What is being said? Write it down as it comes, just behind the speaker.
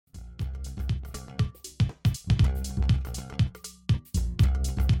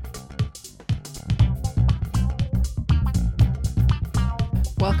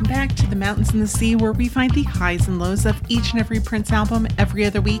Welcome back to the Mountains and the Sea, where we find the highs and lows of each and every Prince album every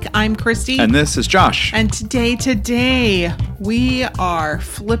other week. I'm Christy. And this is Josh. And today, we are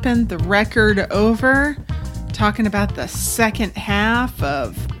flipping the record over, talking about the second half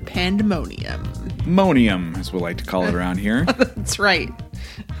of Pandemonium. Monium, as we like to call it around here. That's right.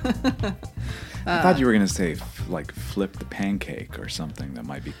 I thought you were going to say, flip the pancake or something that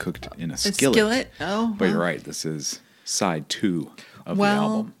might be cooked in a skillet. A skillet? Oh. But you're right, this is side 2 of the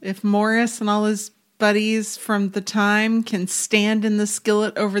album. Well, if Morris and all his buddies from the time can stand in the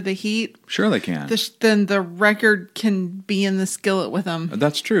skillet over the heat, Sure they can. then the record can be in the skillet with them.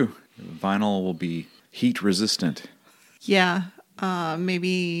 That's true. Vinyl will be heat resistant. Yeah,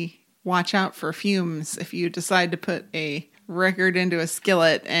 maybe watch out for fumes if you decide to put a record into a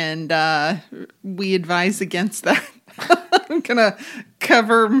skillet, and we advise against that. I'm gonna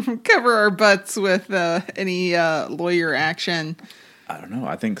cover our butts with any lawyer action. I don't know.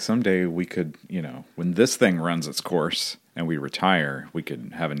 I think someday we could, when this thing runs its course and we retire, we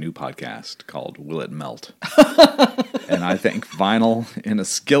could have a new podcast called Will It Melt? And I think vinyl in a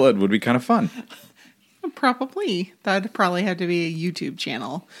skillet would be kind of fun. Probably. That'd probably have to be a YouTube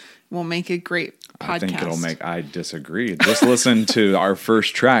channel. We'll make a great podcast. I disagree. Just listen to our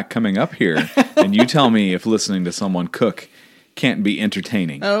first track coming up here, and you tell me if listening to someone cook can't be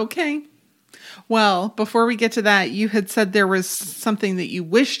entertaining. Okay. Well, before we get to that, you had said there was something that you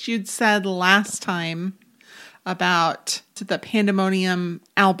wished you'd said last time about the Pandemonium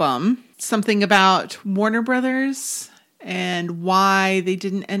album. Something about Warner Brothers and why they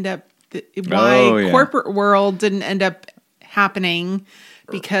didn't end up, Corporate World didn't end up happening.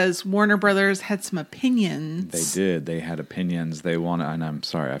 Because Warner Brothers had some opinions. They did. They had opinions. They wanted, and I'm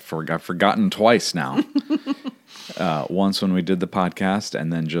sorry, I've forgotten twice now. Once when we did the podcast,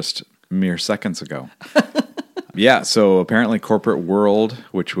 and then just mere seconds ago. Yeah, so apparently Corporate World,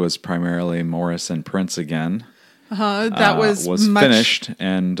 which was primarily Morris and Prince again, that was finished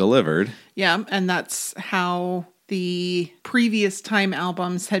and delivered. Yeah, and that's how the previous Time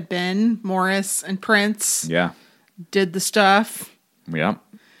albums had been. Morris and Prince did the stuff. Yeah.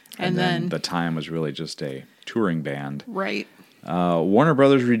 And then the Time was really just a touring band. Right. Warner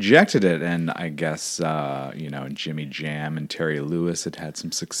Brothers rejected it, and I guess, Jimmy Jam and Terry Lewis had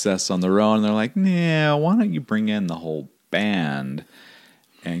some success on their own, and they're like, nah, why don't you bring in the whole band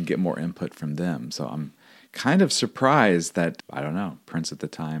and get more input from them? So I'm kind of surprised that, Prince at the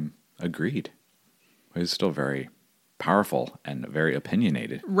time agreed. He was still very powerful and very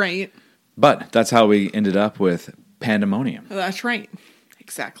opinionated. Right. But that's how we ended up with Pandemonium. That's right.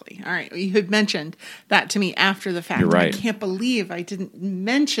 Exactly. All right. You had mentioned that to me after the fact. You're right. I can't believe I didn't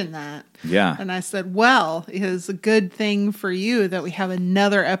mention that. Yeah. And I said, well, it is a good thing for you that we have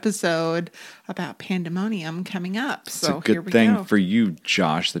another episode about Pandemonium coming up. So it's a good thing for you,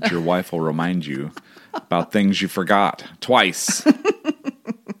 Josh, that your wife will remind you about things you forgot twice.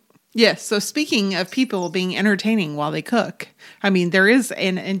 Yes. So speaking of people being entertaining while they cook, there is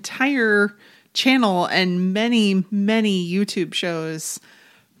an entire channel and many, many YouTube shows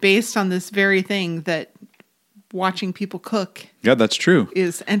based on this very thing, that watching people cook. Yeah, that's true.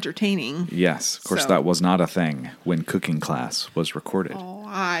 Is entertaining. Yes. Of course, that was not a thing when cooking class was recorded. Oh,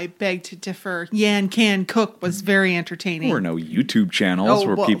 I beg to differ. Yan Can Cook was very entertaining. There were no YouTube channels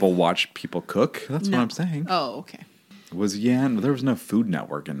where people watch people cook. That's what I'm saying. Oh, okay. There was no Food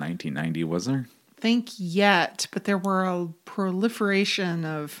Network in 1990, was there? Think yet, but there were a proliferation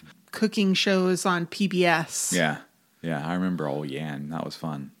of cooking shows on PBS. Yeah, I remember old Yan. That was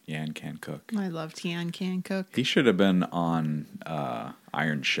fun. Yan Can Cook. I loved Yan Can Cook. He should have been on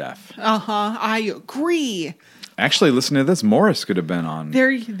Iron Chef. I agree. Actually, listen to this. Morris could have been on There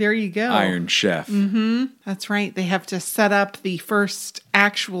you go. Iron Chef. Mm-hmm. That's right. They have to set up the first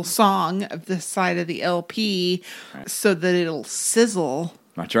actual song of this side of the LP so that it'll sizzle.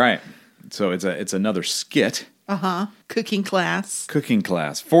 That's right. So it's another skit. Cooking class.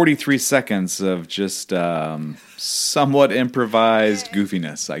 43 seconds of just somewhat improvised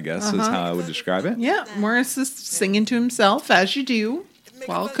goofiness, I guess, is how I would describe it. Yeah, Morris is singing to himself, as you do,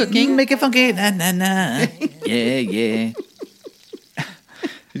 while cooking. Make it funky, na na na. Yeah.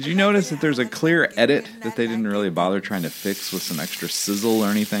 Did you notice that there's a clear edit that they didn't really bother trying to fix with some extra sizzle or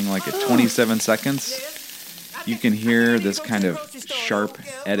anything? Like at 27 seconds, you can hear this kind of sharp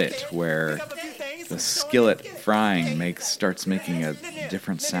edit where the skillet frying starts making a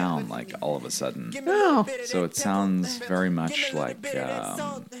different sound, like all of a sudden. Oh. So it sounds very much like there's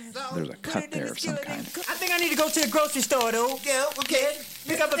a cut there of some kind. I think I need to go to the grocery store, though. Yeah, okay.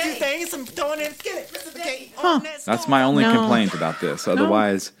 Pick up a few things and throw it in the skillet. Okay. That's my only complaint about this.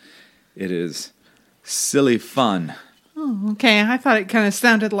 Otherwise, it is silly fun. Okay, I thought it kind of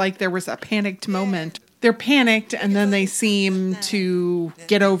sounded like there was a panicked moment. They're panicked, and then they seem to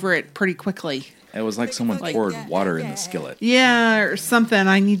get over it pretty quickly. It was like someone poured water in the skillet. Yeah, or something.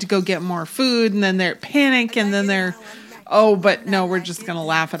 I need to go get more food, and then they're panic, and then they're, oh, but no, we're just going to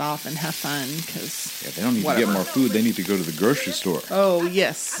laugh it off and have fun, because... Yeah, they don't need to get more food. They need to go to the grocery store. Oh,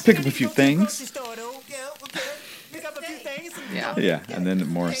 yes. Pick up a few things. Yeah. Yeah, and then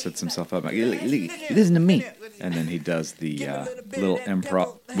Morris sets himself up. Like, listen to me. And then he does the little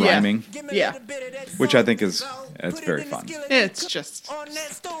improv rhyming. Yeah. Which I think it's very fun. It's just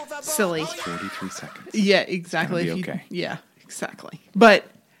silly. 43 seconds. Yeah, exactly. It's gonna be okay. Yeah, exactly. But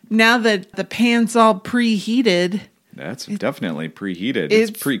now that the pan's all preheated... That's definitely preheated. It's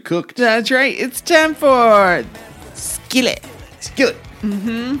pre-cooked. That's right. It's time for skillet. Skillet.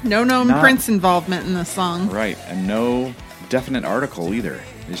 No Prince involvement in the song. Right, and no definite article either.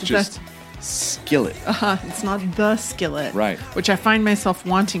 It's just skillet. It's not the skillet. Right. Which I find myself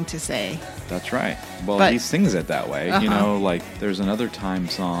wanting to say. That's right. Well, But- he sings it that way. You know, like there's another Time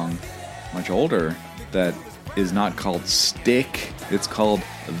song, much older, that is not called Stick. It's called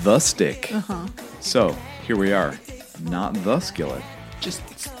The Stick. So here we are. Not the skillet. Just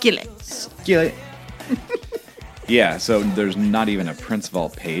skillet. Skillet. Yeah, so there's not even a Prince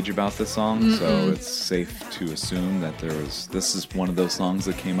Vault page about this song, so it's safe to assume that this is one of those songs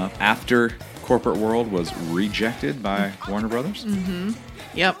that came up after Corporate World was rejected by Warner Brothers.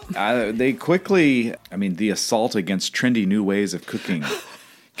 Yep. They quickly, the assault against trendy new ways of cooking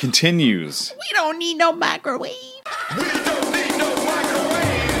continues. We don't need no microwave.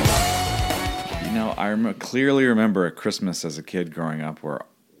 I clearly remember a Christmas as a kid growing up where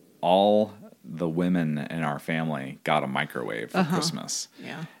all the women in our family got a microwave for Christmas.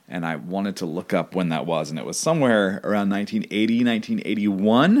 Yeah. And I wanted to look up when that was, and it was somewhere around 1980,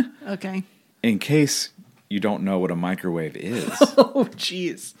 1981. Okay. In case you don't know what a microwave is. Oh,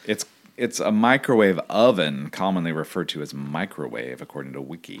 jeez. It's a microwave oven, commonly referred to as microwave, according to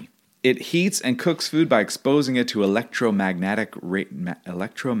Wiki. It heats and cooks food by exposing it to electromagnetic radiation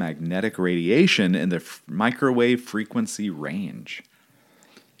in the microwave frequency range.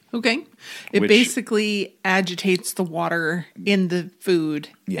 Okay. It Which- basically agitates the water in the food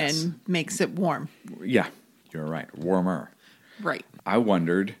Yes. and makes it warm. Yeah, you're right. Warmer. Right. I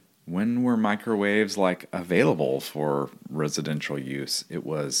wondered, when were microwaves available for residential use? It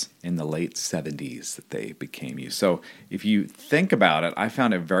was in the late 70s that they became used. So if you think about it, I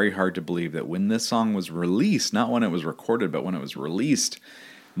found it very hard to believe that when this song was released, not when it was recorded, but when it was released,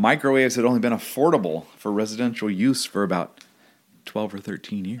 microwaves had only been affordable for residential use for about 12 or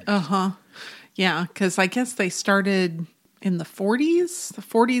 13 years. Yeah, because I guess they started in the 40s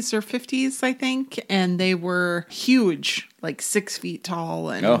or 50s, I think, and they were huge, like 6 feet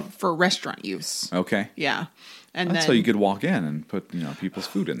tall, and for restaurant use. Okay. Yeah. And That's then, so you could walk in and put, people's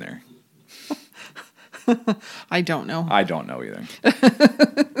food in there. I don't know. I don't know either.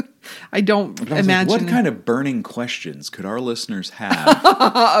 I don't But I was imagine like, what kind of burning questions could our listeners have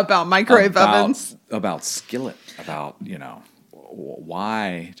about microwave ovens. about skillet, about,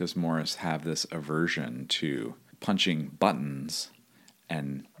 why does Morris have this aversion to punching buttons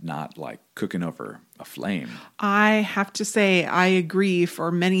and not like cooking over a flame? I have to say, I agree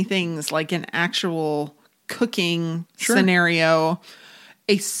for many things, like an actual cooking scenario.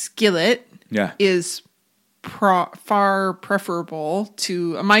 A skillet is far preferable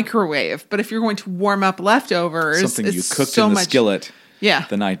to a microwave. But if you're going to warm up leftovers, Something you it's cooked so in the much, skillet Yeah.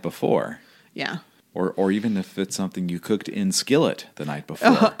 the night before. Yeah. Or even if it's something you cooked in skillet the night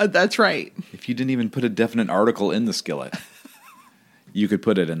before. That's right. If you didn't even put a definite article in the skillet, you could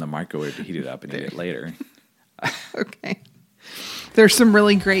put it in the microwave to heat it up and eat it later. Okay. There's some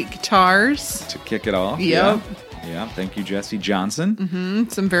really great guitars. To kick it off. Yep. Yeah. Thank you, Jesse Johnson.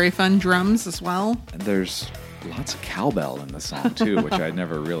 Some very fun drums as well. And there's lots of cowbell in the song, too, which I'd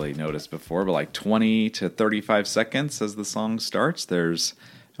never really noticed before. But like 20 to 35 seconds as the song starts, there's...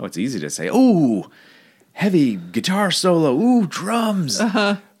 Oh, it's easy to say, ooh, heavy guitar solo, ooh, drums,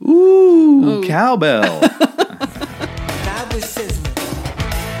 ooh, cowbell. That was sizzling.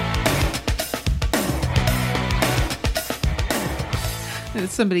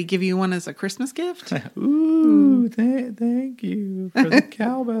 Did somebody give you one as a Christmas gift? Ooh, thank you for the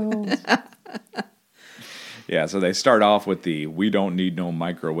cowbells. Yeah, so they start off with the "We don't need no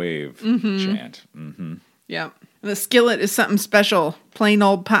microwave" chant. Yeah. The skillet is something special. Plain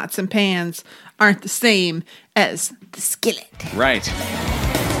old pots and pans aren't the same as the skillet. Right. Playing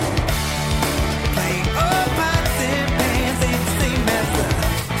all pots and pans ain't the same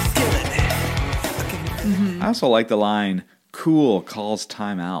as the skillet. I also like the line, "Cool calls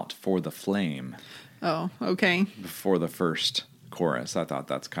time out for the flame." Oh, okay. before the first chorus. I thought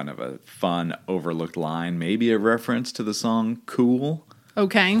that's kind of a fun, overlooked line. Maybe a reference to the song Cool.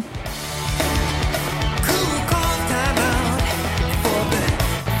 Okay. Cool calls time out for the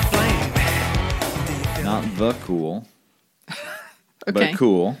flame. Not the cool, Okay. but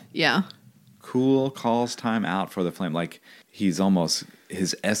cool. Yeah. Cool calls time out for the flame. Like he's almost,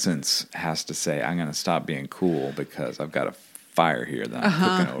 his essence has to say, I'm going to stop being cool because I've got a fire here that I'm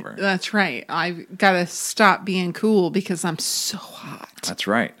cooking over. That's right. I've got to stop being cool because I'm so hot. That's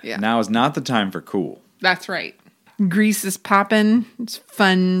right. Yeah. Now is not the time for cool. That's right. Grease is popping. It's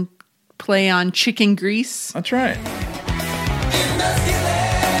fun play on chicken grease. That's right. In the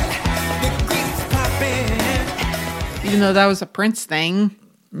skillet, the grease popping. Even though that was a Prince thing.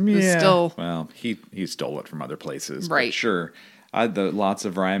 Yeah. Still. Well, he stole it from other places. but Right. sure. Lots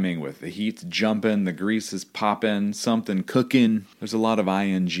of rhyming with the heat's jumping, the grease is popping, something cooking. There's a lot of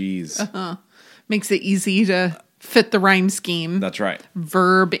INGs. Makes it easy to fit the rhyme scheme. That's right.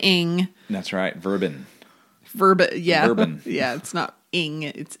 Verb-ing. That's right. Verbin. Yeah. Verbin. Yeah, it's not ing,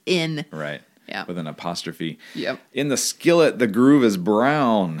 it's in. Right. Yeah. With an apostrophe. Yep. In the skillet, the groove is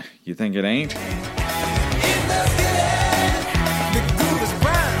brown. You think it ain't? In the skillet, the groove is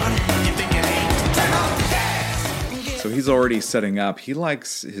brown. You think it ain't? Turn off the gas. So he's already setting up. He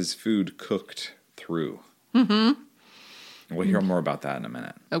likes his food cooked through. Mm-hmm. We'll hear more about that in a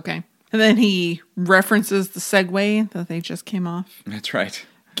minute. Okay. And then he references the segue that they just came off. That's right.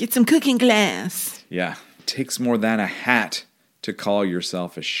 Get some cooking class. Yeah. Takes more than a hat to call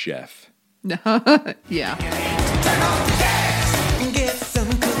yourself a chef. Yeah. Turn off the gas and get some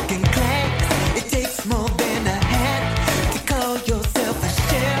cooking class. It takes more than a hat to call yourself a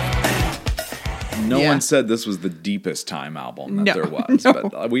chef. No Yeah. one said this was the deepest time album that No, there was, no.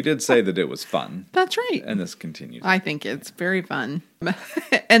 but we did say that it was fun. That's right. And this continues. I think it's very fun.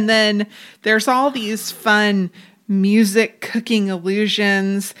 And then there's all these fun music cooking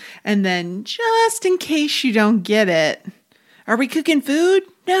illusions. And then just in case you don't get it, are we cooking food?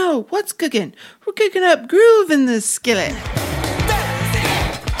 No. What's cooking? We're cooking up groove in this skillet. Are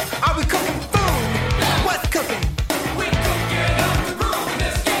we cooking food? What's cooking? We cooking up the groove in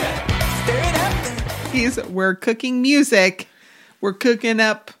this skillet. Stir it up. We're cooking music. We're cooking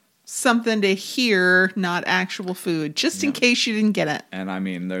up something to hear, not actual food, just in case you didn't get it. And I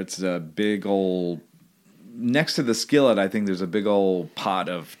mean, there's a big old, next to the skillet, I think there's a big old pot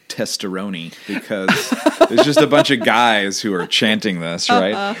of testosterone because there's just a bunch of guys who are chanting this,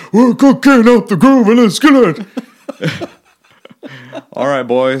 right? We're cooking up the groove in the skillet. All right,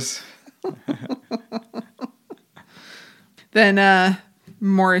 boys. Then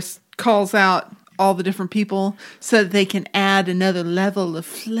Morris calls out all the different people so that they can add another level of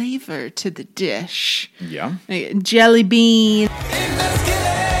flavor to the dish. Yeah. Jelly bean. In the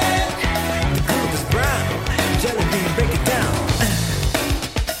skillet, the groove is brown. Jelly bean, break it down.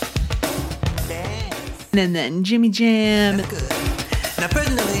 Yes, And then Jimmy Jam. that's good. Now,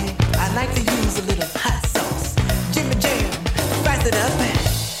 personally, I like to use a little hot sauce. Jimmy Jam, spice it up.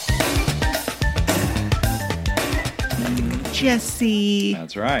 Jesse.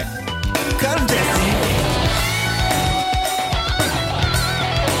 That's right. Cut 'em, Jesse.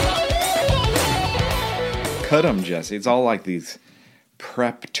 Cut 'em, Jesse. It's all like these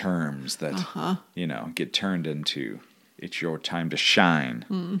prep terms that, get turned into it's your time to shine,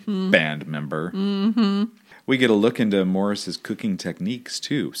 band member. Mm-hmm. We get a look into Morris's cooking techniques,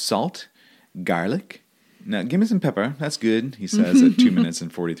 too. Salt, garlic. Now, give me some pepper. That's good, he says at 2 minutes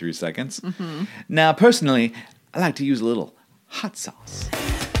and 43 seconds. Mm-hmm. Now, personally, I like to use a little hot sauce.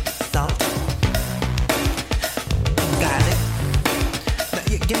 Salt. Garlic. Now,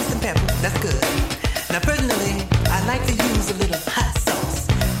 yeah, give me some pepper. That's good. Now, personally, I like to use a little hot sauce.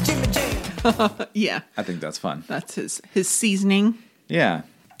 Jimmy Jam. Yeah, I think that's fun. that's his seasoning. Yeah.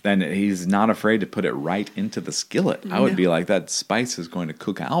 And he's not afraid to put it right into the skillet. I would be like, that spice is going to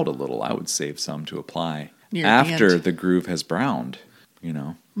cook out a little. I would save some to apply Near the after end. the groove has browned.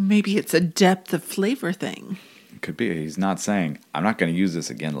 Maybe it's a depth of flavor thing. It could be. He's not saying, I'm not going to use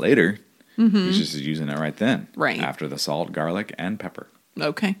this again later. He's just using it right then. Right. After the salt, garlic, and pepper.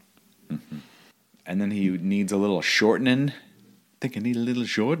 Okay. And then he needs a little shortening. I think I need a little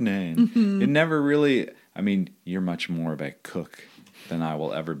shortening. It never really, I mean, you're much more of a cook than I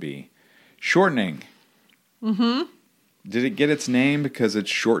will ever be. Shortening. Mm-hmm. Did it get its name because it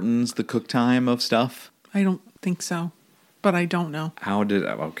shortens the cook time of stuff? I don't think so, but I don't know. How did,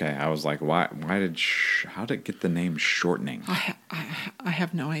 okay, I was like, how did it get the name shortening? I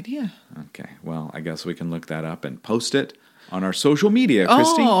have no idea. Okay, well, I guess we can look that up and post it on our social media,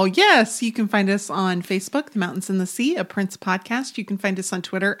 Christy. Oh, yes. You can find us on Facebook, The Mountains and the Sea, a Prince podcast. You can find us on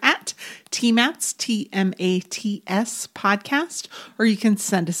Twitter at TMATS, TMATS podcast, or you can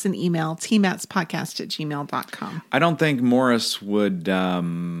send us an email, tmatspodcast@gmail.com. I don't think Morris would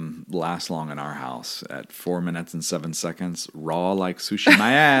last long in our house at 4 minutes and 7 seconds, raw like sushi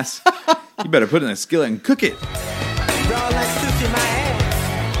my ass. You better put it in a skillet and cook it. Raw like sushi, my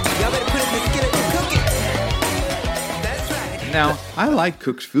ass. Y'all better put it in the skillet and cook it. That's right. Now, I like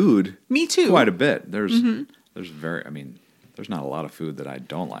cooked food. Me too. Quite a bit. There's not a lot of food that I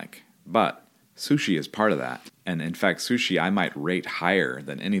don't like. But sushi is part of that. And in fact, sushi I might rate higher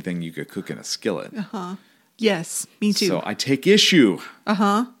than anything you could cook in a skillet. Yes, me too. So I take issue.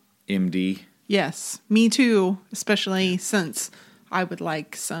 MD. Yes, me too, especially since I would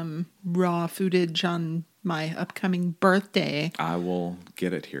like some raw footage on my upcoming birthday. I will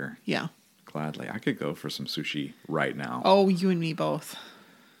get it here. Yeah. Gladly. I could go for some sushi right now. Oh, you and me both.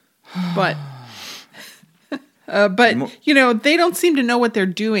 But... you know, they don't seem to know what they're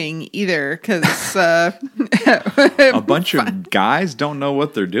doing either, because... a bunch of guys don't know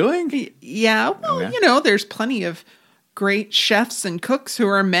what they're doing? Yeah, well, Okay. you know, there's plenty of great chefs and cooks who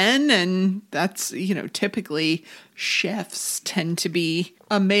are men, and that's, you know, typically chefs tend to be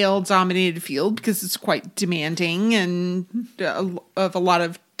a male-dominated field because it's quite demanding and of a lot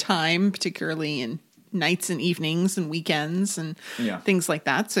of time, particularly in nights and evenings and weekends and things like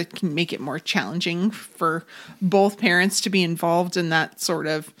that. So it can make it more challenging for both parents to be involved in that sort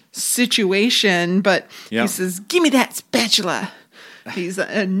of situation. But he says, give me that spatula. He's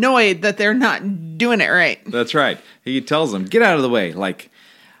annoyed that they're not doing it right. That's right. He tells them, get out of the way. Like,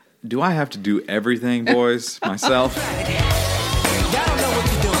 do I have to do everything, boys, myself? Y'all don't know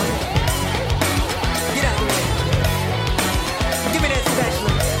what you're doing. Get out of the way. Give me that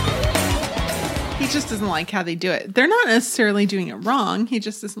spatula. He just doesn't like how they do it. They're not necessarily doing it wrong. He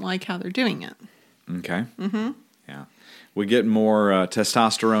just doesn't like how they're doing it. Okay. Mm-hmm. Yeah. We get more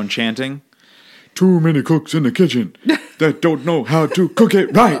testosterone chanting. Too many cooks in the kitchen that don't know how to cook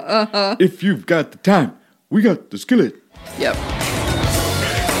it right. If you've got the time, we got the skillet. Yep.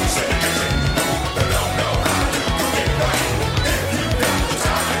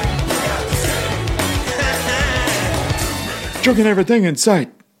 Cooking everything in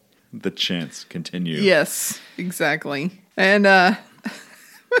sight. The chants continue. Yes, exactly. And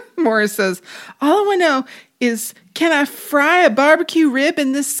Morris says, all I want to know is, can I fry a barbecue rib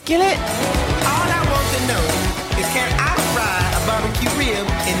in this skillet? All I want to know is, can I fry a barbecue rib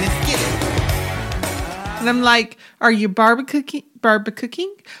in this skillet? And I'm like, are you barbecuing?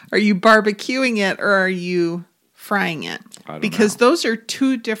 Are you barbecuing it, or are you frying it? I don't Because know. those are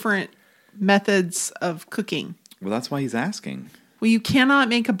two different methods of cooking. Well, that's why he's asking. Well, you cannot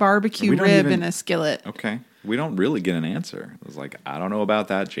make a barbecue We don't rib even- in a skillet. Okay. We don't really get an answer. It was like, I don't know about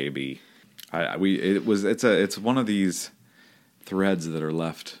that, JB. It's one of these threads that are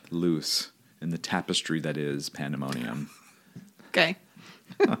left loose in the tapestry that is Pandemonium. Okay.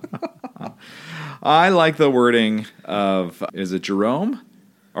 I like the wording of, is it Jerome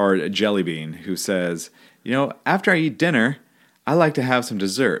or Jellybean, who says, you know, after I eat dinner, I like to have some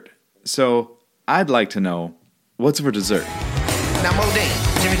dessert. So I'd like to know, what's for dessert? Now,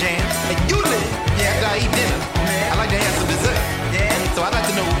 Modane, Jimmy Jam, usually, after I eat dinner, I like to have some dessert. Yeah. So I'd like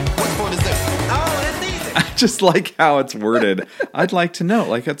to know what's for dessert. Oh, that's easy. I just like how it's worded. I'd like to know.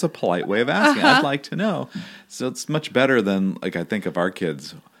 Like, it's a polite way of asking. I'd like to know. So it's much better than, like, I think of our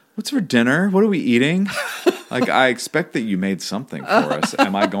kids. What's for dinner? What are we eating? Like, I expect that you made something for us.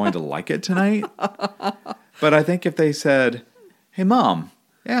 Am I going to like it tonight? But I think if they said, hey, Mom,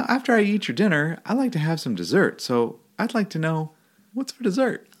 yeah, after I eat your dinner, I like to have some dessert. So I'd like to know, what's for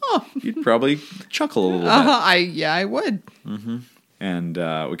dessert? Oh, you'd probably chuckle a little bit. I would. And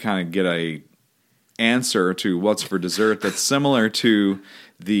we kind of get a answer to what's for dessert that's similar to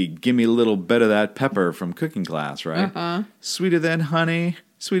the gimme a little bit of that pepper from cooking class, right? Sweeter than honey,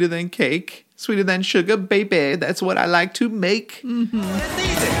 sweeter than cake, sweeter than sugar, baby. That's what I like to make. That's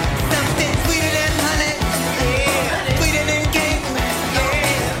easy. Something sweeter than honey. Yeah. Sweeter than cake.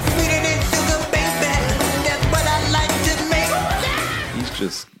 Yeah. Sweeter than sugar, baby. That's what I like to make. He's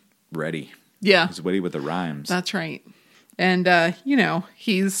just ready. Yeah, He's witty with the rhymes. that's right. And, you know,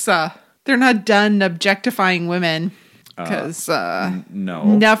 they're not done objectifying women. Because no.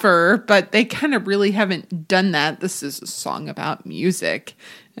 never, but they kind of really haven't done that. This is a song about music.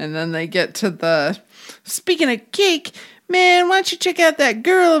 And then they get to the, speaking of cake, man, why don't you check out that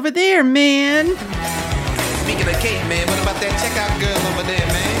girl over there, man? Speaking of cake, man, what about that checkout girl over there,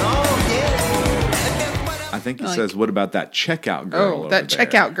 man? Oh, yeah. I think he says, what about that checkout girl over that there?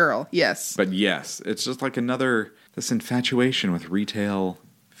 checkout girl, yes. But yes, it's just like this infatuation with retail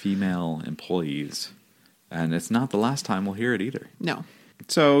female employees. And it's not the last time we'll hear it either. No.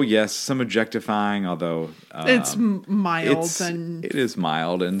 So yes, some objectifying, although It's mild and it is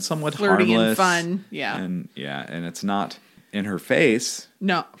mild and somewhat flirty and harmless, fun. Yeah. and it's not in her face.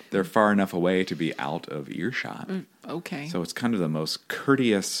 No. They're far enough away to be out of earshot. Okay. So it's kind of the most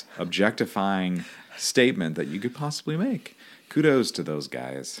courteous, objectifying statement that you could possibly make. Kudos to those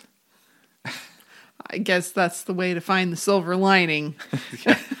guys. I guess that's the way to find the silver lining.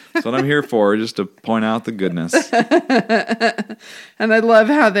 That's what I'm here for, just to point out the goodness. And I love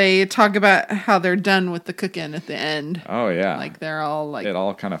how they talk about how they're done with the cooking at the end. Oh, yeah. Like they're all like, It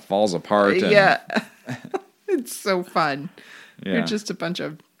all kind of falls apart. And, yeah. It's so fun. Yeah. You're just a bunch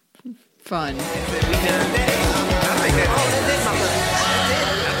of fun.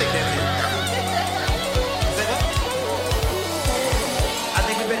 I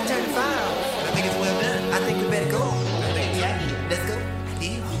think we better turn the fire off. I think it's well done. I think we better go. Let's go.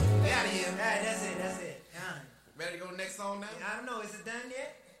 Yeah. Out of here. All right, that's it. Ready to go next song now? I don't know. Is it done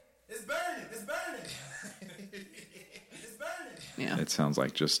yet? It's burning. It's burning. Yeah. It sounds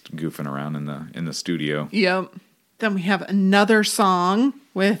like just goofing around in the studio. Yep. Then we have another song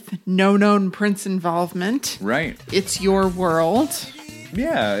with no known Prince involvement. Right. It's Your World.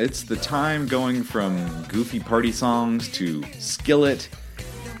 Yeah, it's the time going from goofy party songs to Skillet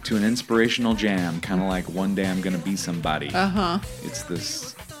to an inspirational jam, kind of like One Day I'm Gonna Be Somebody. Uh-huh. It's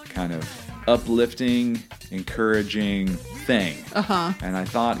this kind of uplifting, encouraging thing. Uh-huh. And I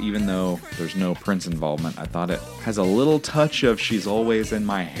thought, even though there's no Prince involvement, I thought it has a little touch of She's Always in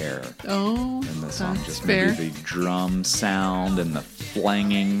My Hair. Oh, And the song that's just fair. maybe the drum sound and the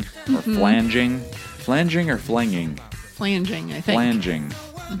flanging or flanging. Flanging or flanging? Flanging, I think. Flanging,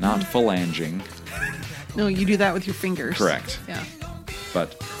 not phalanging, No, you do that with your fingers. Correct. Yeah.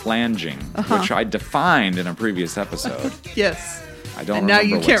 but flanging, which I defined in a previous episode. Yes. I don't And now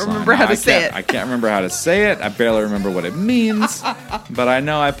remember you can't what remember song. how No, to say it. I can't remember how to say it. I barely remember what it means, but I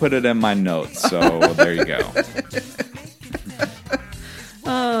know I put it in my notes, so there you go.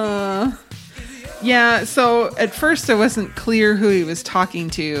 Yeah, so at first it wasn't clear who he was talking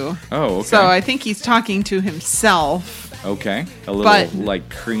to. Oh, okay. So I think he's talking to himself. Okay. A little, But- like,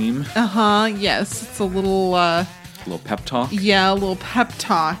 cream, Uh-huh, yes. It's a little, a little pep talk. yeah, a little pep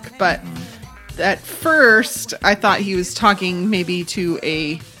talk. But at first I thought he was talking maybe to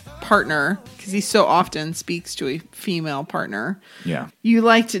a partner, because he so often speaks to a female partner. Yeah. You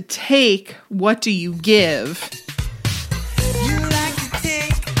like to take, what do you give? You like to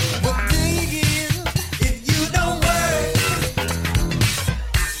take, what do you give if you don't work?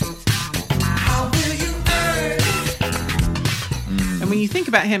 How will you earn? And when you think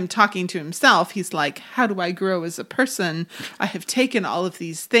about him talking to himself, he's like, how do I grow as a person? I have taken all of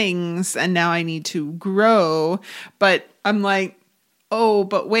these things and now I need to grow. But I'm like, oh,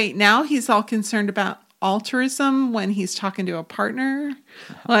 but wait, now he's all concerned about altruism when he's talking to a partner.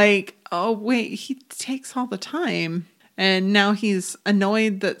 Like, oh, wait, he takes all the time. And now he's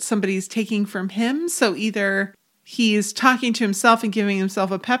annoyed that somebody's taking from him. So either he's talking to himself and giving himself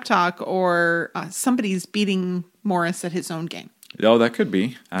a pep talk, or somebody's beating Morris at his own game. Oh, that could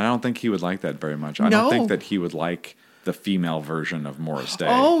be. I don't think he would like that very much. I No. don't think that he would like the female version of Morris Day.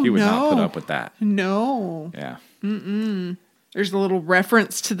 Oh, he would not put no. up with that. No. Yeah. There's a little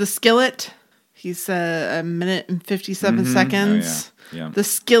reference to the skillet. He's a minute and 57 seconds. Oh, yeah. The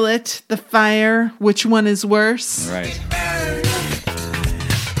skillet, the fire, which one is worse? Right. The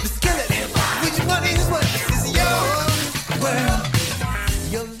skillet, which one is what is yours? Well,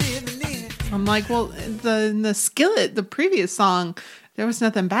 you're living in it. I'm like, well, the skillet, the previous song, there was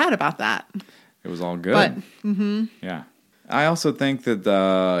nothing bad about that. It was all good. But Yeah. I also think that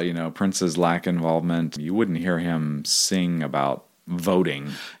Prince's lack involvement, you wouldn't hear him sing about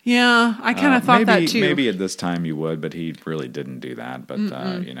voting. yeah, I kind of thought that too. Maybe at this time you would, but he really didn't do that. But,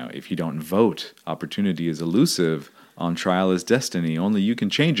 if you don't vote, opportunity is elusive. On trial is destiny. Only you can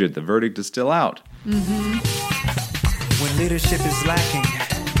change it. The verdict is still out. When leadership is lacking,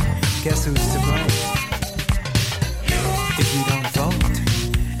 guess who's to blame? If you don't vote,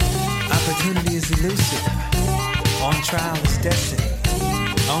 opportunity is elusive. On trial is destiny.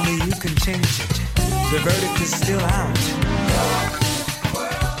 Only you can change it. The verdict is still out.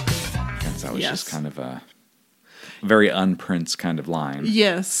 Guess that was Yes. just kind of a very un-Prince kind of line.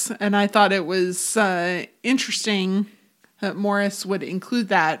 Yes, and I thought it was interesting that Morris would include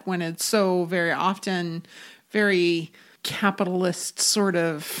that when it's so very often very capitalist sort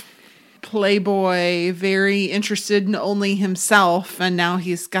of playboy, very interested in only himself, and now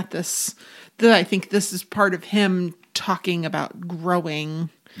he's got this. I think this is part of him talking about growing.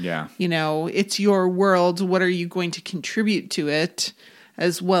 Yeah. It's your world. What are you going to contribute to it?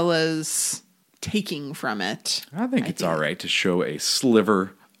 As well as taking from it. I think it's all right to show a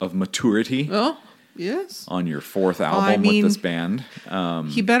sliver of maturity Oh, yes. on your fourth album I mean, with this band.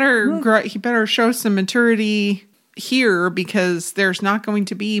 He better show some maturity here, because there's not going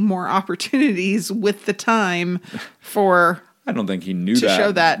to be more opportunities with the time for... I don't think he knew to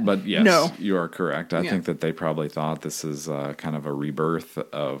show that. But yes, No. you are correct. I Yeah. think that they probably thought this is kind of a rebirth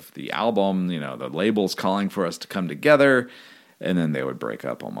of the album. You know, the label's calling for us to come together, and then they would break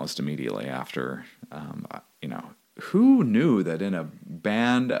up almost immediately after. You know, who knew that in a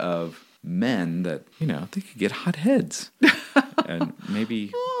band of men that, you know, they could get hot heads and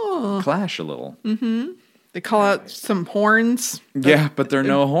maybe clash a little. They call out some horns. Yeah, but there are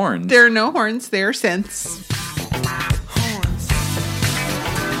no horns. There are no horns. They are synths.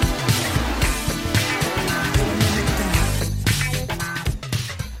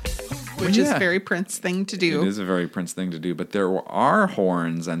 Which is a very Prince thing to do. It is a very Prince thing to do, but there are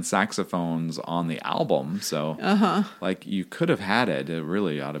horns and saxophones on the album, so like you could have had it. It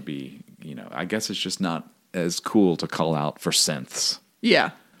really ought to be, you know, I guess it's just not as cool to call out for synths. Yeah,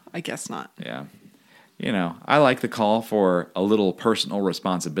 I guess not. Yeah. You know, I like the call for a little personal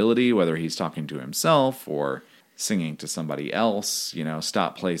responsibility, whether he's talking to himself or singing to somebody else, you know,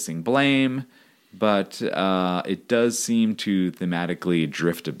 stop placing blame. But it does seem to thematically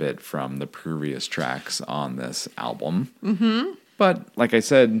drift a bit from the previous tracks on this album. Mm-hmm. But like I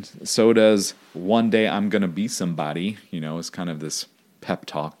said, so does One Day I'm Gonna Be Somebody, you know, it's kind of this pep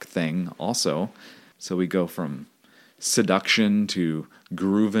talk thing also. So we go from seduction to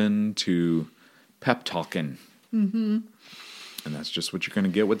grooving to pep talking. Mm-hmm. And that's just what you're going to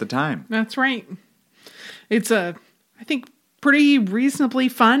get with the time. That's right. It's I think, pretty reasonably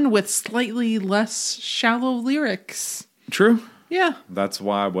fun with slightly less shallow lyrics. True. Yeah. That's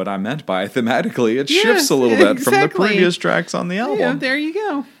what I meant by thematically. It Yes, shifts a little bit from the exactly. previous tracks on the album. Yeah, there you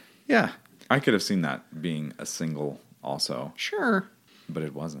go. Yeah. I could have seen that being a single also, Sure. but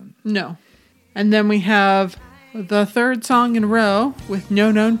it wasn't. No. And then we have the third song in a row with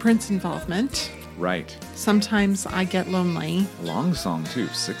no known Prince involvement. Right. Sometimes I Get Lonely. Long song too.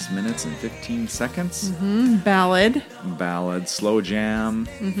 6 minutes and 15 seconds. Ballad. Ballad, slow jam.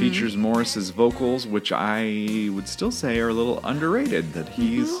 Features Morris's vocals, which I would still say are a little underrated. That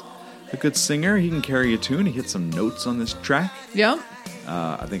he's a good singer. He can carry a tune. He hits some notes on this track. Yep.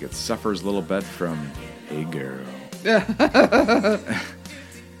 I think it suffers a little bit from Hey Girl.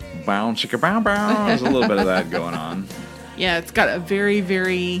 Bow, chicka, bow, bow. There's a little bit of that going on. Yeah, it's got a very,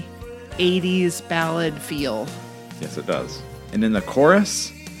 very 80s ballad feel. Yes, it does. And in the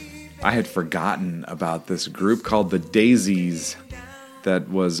chorus, I had forgotten about this group called the Daisies that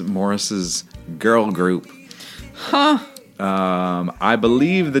was Morris's girl group. Huh. I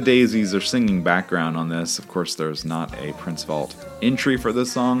believe the Daisies are singing background on this. Of course, there's not a Prince Vault entry for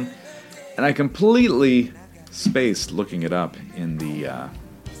this song. And I completely spaced looking it up in the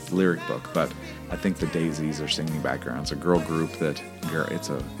lyric book, but I think the Daisies are singing background. It's a girl group it's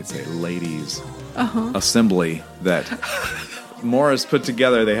a ladies assembly that Morris put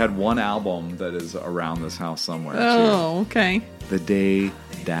together. They had one album that is around this house somewhere. Oh, okay. Too. The Day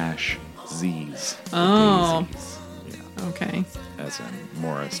Dash Z's. The Oh. Daisies. Yeah, Okay. as in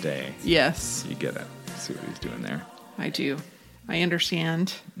Morris Day. Yes, You get it. See what he's doing there. I do. I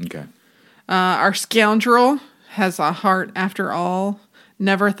understand. Okay. Our scoundrel has a heart after all.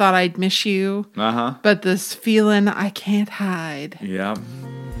 Never thought I'd miss you, but this feeling I can't hide. Yeah.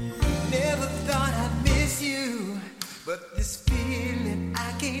 Never thought I'd miss you, but this feeling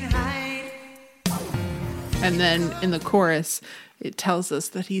I can't hide. And then in the chorus, it tells us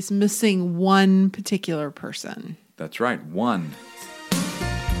that he's missing one particular person. That's right. One.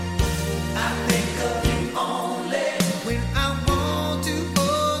 I think of you only when I want to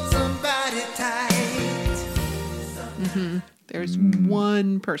hold somebody tight. There's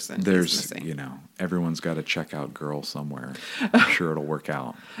one person he's There's, missing. you know, everyone's got to check out girl somewhere. I'm sure it'll work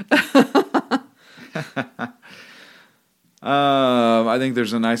out. I think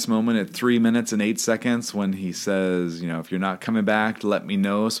there's a nice moment at 3 minutes and 8 seconds when he says, you know, if you're not coming back, let me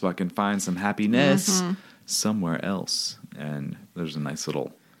know so I can find some happiness somewhere else. And there's a nice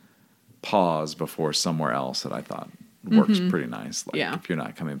little pause before somewhere else that I thought works pretty nice. Like, Yeah. if you're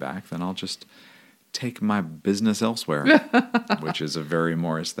not coming back, then I'll just take my business elsewhere, which is a very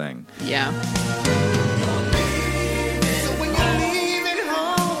Morris thing. Yeah. So when you're leaving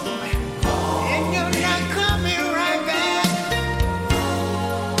home and you're not coming right back,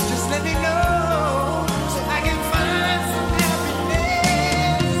 just let me know so I can find some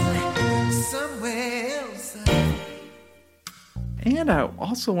happiness somewhere else. And I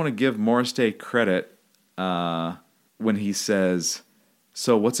also want to give Morris Day credit when he says,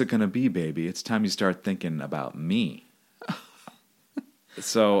 So what's it going to be, baby? It's time you start thinking about me.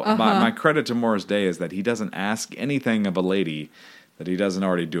 So my credit to Morris Day is that he doesn't ask anything of a lady that he doesn't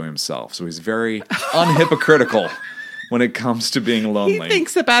already do himself. So he's very unhypocritical when it comes to being lonely. He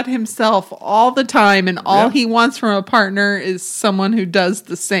thinks about himself all the time, and all he wants from a partner is someone who does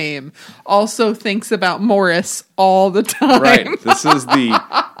the same. Also thinks about Morris all the time. Right. This is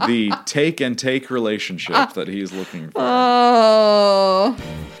the take and take relationship that he's looking for. Oh.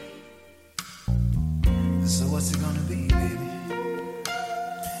 So what's it gonna be, baby?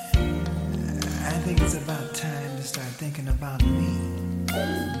 I think it's about time to start thinking about me.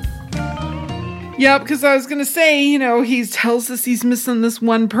 Yeah, because I was going to say, he tells us he's missing this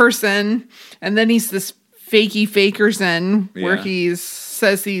one person, and then he's this fakey fakerson where he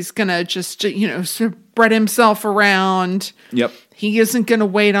says he's going to just, spread himself around. Yep. He isn't going to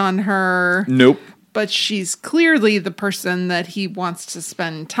wait on her. Nope. But she's clearly the person that he wants to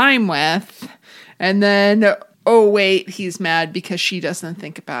spend time with. And then, oh, wait, he's mad because she doesn't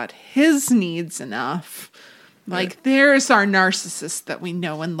think about his needs enough. Like, there's our narcissist that we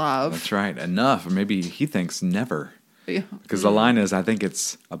know and love. That's right. Enough. Or maybe he thinks never. Yeah. Because the line is, I think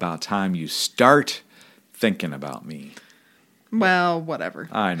it's about time you start thinking about me. Well, whatever.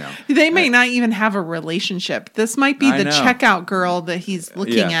 I know. They may not even have a relationship. This might be the checkout girl that he's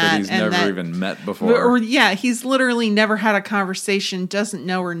looking at. that he's never even met before. Or, he's literally never had a conversation, doesn't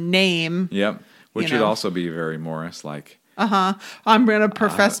know her name. Yep. Which would also be very Morris, like... I'm going to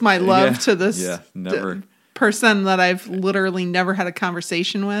profess my love to this never... person that I've literally never had a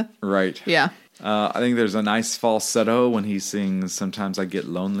conversation with. Right. Yeah. I think there's a nice falsetto when he sings Sometimes I Get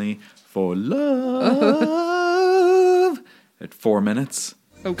Lonely for Love at 4 minutes.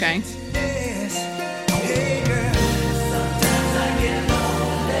 Okay. Yes, hey girl. Sometimes I get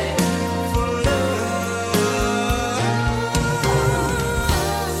lonely for love.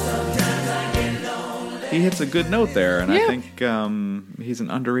 Sometimes I get lonely. He hits a good note there, and I think he's an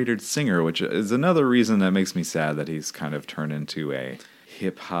underrated singer, which is another reason that makes me sad that he's kind of turned into a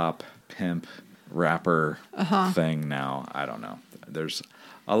hip-hop, pimp, rapper thing now. I don't know. There's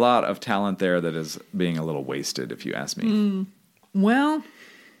a lot of talent there that is being a little wasted, if you ask me. Well,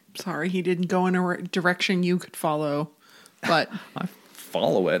 sorry he didn't go in a direction you could follow, but... I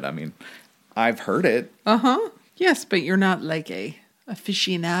follow it. I mean, I've heard it. Yes, but you're not like a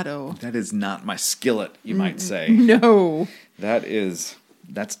aficionado. That is not my skillet, you might say. No. That's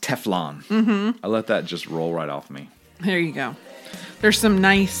Teflon. I let that just roll right off me. There you go. There's some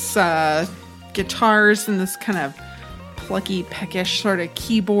nice guitars and this kind of plucky, peckish sort of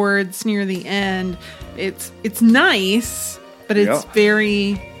keyboards near the end. It's nice, but it's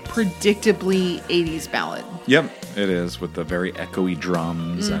very predictably 80s ballad. Yep, it is, with the very echoey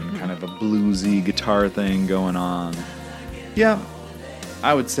drums and kind of a bluesy guitar thing going on. Yeah,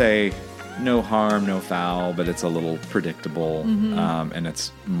 I would say no harm, no foul, but it's a little predictable. And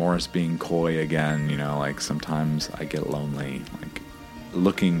it's Morris being coy again, like sometimes I get lonely, like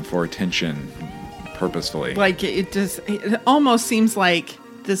looking for attention purposefully. Like it almost seems like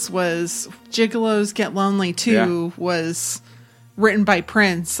this was Gigolos Get Lonely Too was written by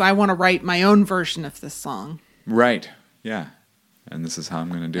Prince. I want to write my own version of this song. Right. Yeah. And this is how I'm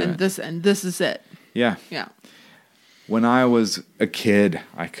going to do it. And this is it. Yeah. Yeah. When I was a kid,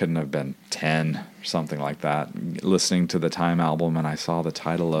 I couldn't have been 10 or something like that, listening to the Time album, and I saw the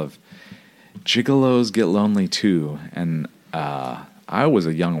title of Gigolos Get Lonely Too, and I was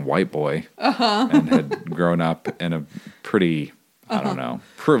a young white boy and had grown up in a pretty,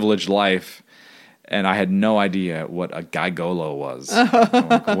 privileged life, and I had no idea what a gigolo was. I'm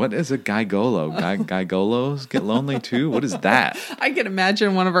like, what is a gigolo? Gigolos get lonely too? What is that? I can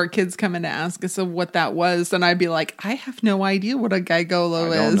imagine one of our kids coming to ask us what that was, and I'd be like, I have no idea what a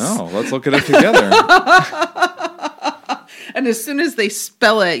gigolo is. I don't know. Let's look it up together. And as soon as they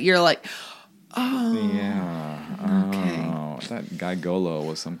spell it, you're like, oh. Yeah. Okay. Oh, that gigolo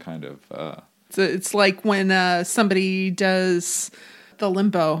was some kind of... So it's like when somebody does... the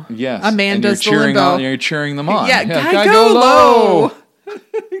limbo. Yes. A man and does the you're cheering limbo. You're cheering them on. Yeah, Guy go low.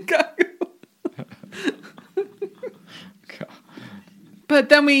 But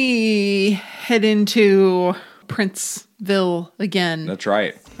then we head into Princeville again. That's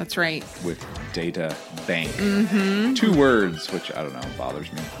right. That's right. With data bank. 2 words, which I don't know,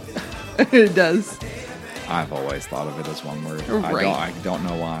 bothers me. It does. I've always thought of it as one word. Right. I don't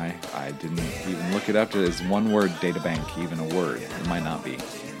know why. I didn't even look it up to as one word, data bank, even a word. It might not be.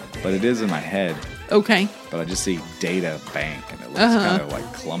 But it is in my head. Okay. But I just see data bank and it looks kind of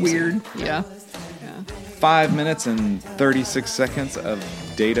like clumsy. Weird. Yeah. 5 minutes and 36 seconds of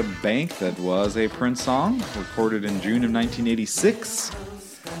Data Bank that was a Prince song recorded in June of 1986.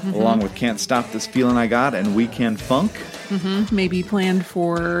 along with Can't Stop This Feeling I Got and Weekend Funk. Maybe planned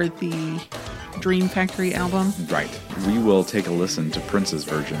for the Dream Factory album. Right. We will take a listen to Prince's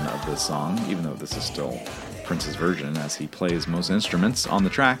version of this song, even though this is still Prince's version, as he plays most instruments on the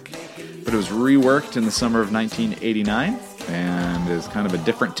track. But it was reworked in the summer of 1989, and is kind of a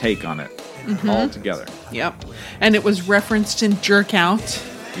different take on it altogether. Yep. And it was referenced in Jerk Out.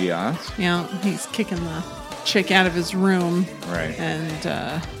 Yeah. Yeah, he's kicking the chick out of his room. Right.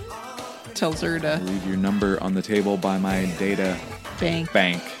 And tells her to Leave your number on the table by my data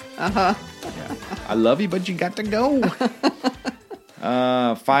bank. Yeah. I love you, but you got to go.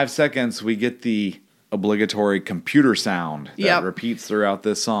 5 seconds, we get the obligatory computer sound that repeats throughout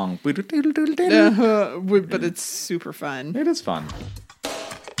this song. But it's super fun. It is fun.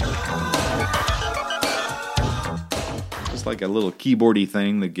 Just like a little keyboardy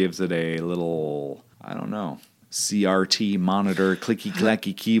thing that gives it a little, I don't know, CRT monitor,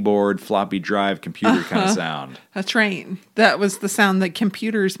 clicky-clacky keyboard, floppy drive computer kind of sound. That's right. That was the sound that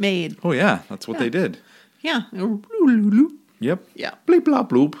computers made. Oh, yeah. That's what they did. Yeah. Yep. Yeah. Bleep, blop,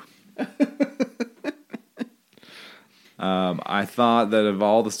 bloop. I thought that of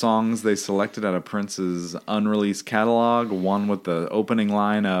all the songs they selected out of Prince's unreleased catalog, one with the opening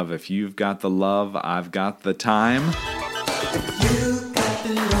line of, "If you've got the love, I've got the time." You got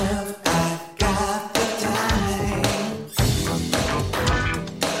the love, I got the time.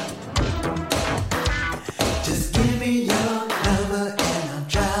 Just give me your number and I'll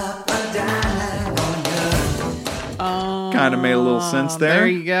drop a dime on you. Kind of made a little sense there. There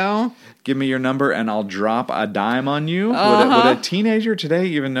you go. Give me your number and I'll drop a dime on you. Would a teenager today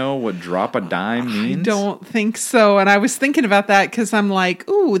even know what drop a dime means? I don't think so. And I was thinking about that because I'm like,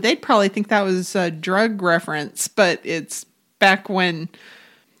 ooh, they'd probably think that was a drug reference, but it's back when.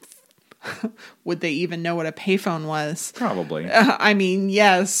 Would they even know what a payphone was? Probably. I mean,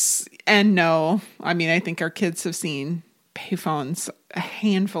 yes and no. I mean, I think our kids have seen payphones a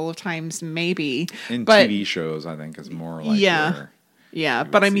handful of times, maybe. In but, TV shows, I think, is more like Yeah,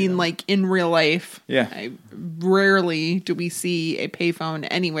 but I mean, them. like in real life, Yeah. Rarely do we see a payphone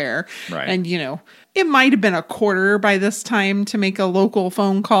anywhere. Right. And, it might have been a quarter by this time to make a local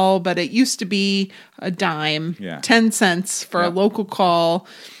phone call, but it used to be a dime, 10 cents for a local call.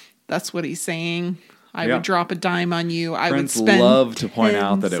 That's what he's saying. I would drop a dime on you. I would Prince spend loved to point 10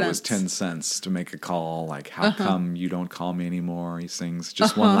 out that cents. it was 10 cents to make a call. Like, how come you don't call me anymore? He sings,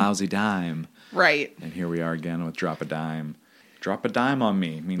 just one lousy dime. Right. And here we are again with drop a dime. Drop a dime on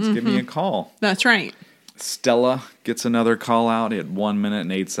me means give me a call. That's right. Stella gets another call out at 1 minute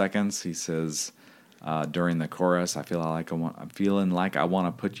and 8 seconds. He says during the chorus, I'm feeling like I want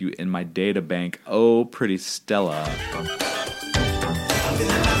to put you in my data bank. Oh, pretty Stella.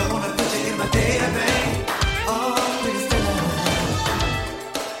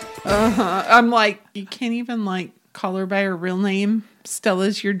 I'm like, you can't even call her by her real name.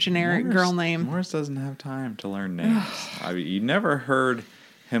 Stella's your generic girl name. Morris doesn't have time to learn names. I mean, you never heard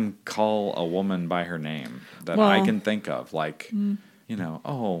him call a woman by her name that I can think of.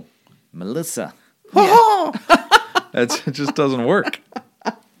 Oh, Melissa. Yeah. It just doesn't work.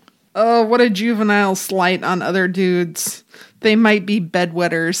 Oh, what a juvenile slight on other dudes. They might be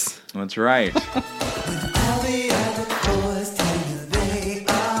bedwetters. That's right. All the other boys tell you they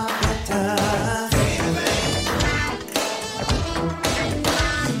are better.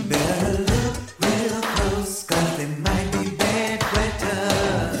 You better look real close, 'cause they might be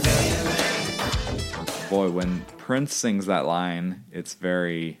bedwetter. Boy, when Prince sings that line, it's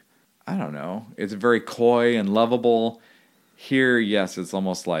very, I don't know, it's very coy and lovable. Here, yes, it's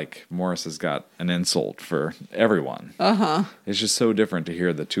almost like Morris has got an insult for everyone. It's just so different to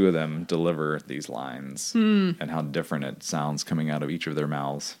hear the two of them deliver these lines and how different it sounds coming out of each of their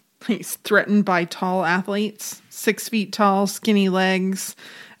mouths. He's threatened by tall athletes, 6 feet tall, skinny legs,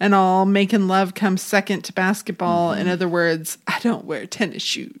 and all. Making love comes second to basketball. In other words, I don't wear tennis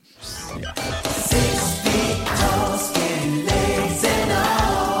shoes. 6 feet tall, skinny legs and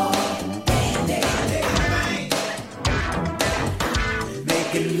all.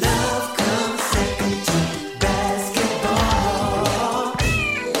 Making love come second to basketball.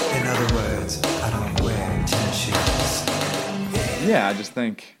 In other words, I don't wear tennis shoes. Yeah, I just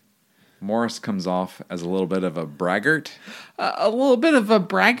think Morris comes off as a little bit of a braggart. A little bit of a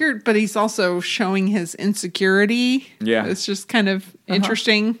braggart, but he's also showing his insecurity. Yeah. It's just kind of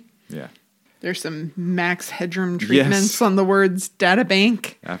interesting. Yeah. There's some Max Headroom treatments on the words data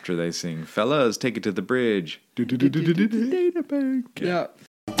bank. After they sing, fellas, take it to the bridge. Data bank. Yeah.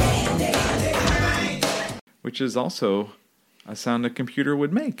 Which is also a sound a computer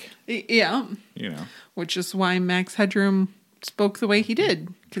would make. Yeah. You know. Which is why Max Headroom spoke the way he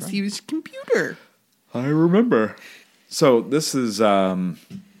did. because he was computer. I remember. So this is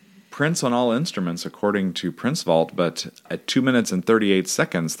Prince on all instruments, according to Prince Vault, but at 2 minutes and 38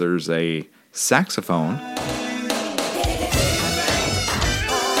 seconds, there's a saxophone.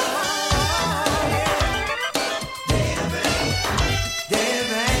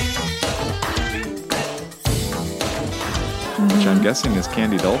 Which I'm guessing is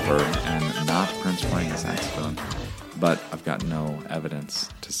Candy Dulfer and not Prince playing a saxophone. But I've got no evidence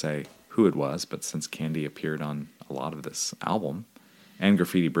to say who it was, but since Candy appeared on a lot of this album and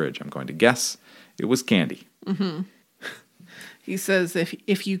Graffiti Bridge, I'm going to guess it was Candy. He says,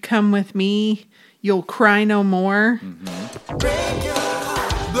 if you come with me, you'll cry no more. Break your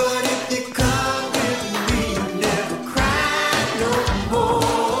heart, but if you come with me, you never cry no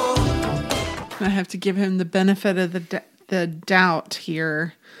more. I have to give him the benefit of the doubt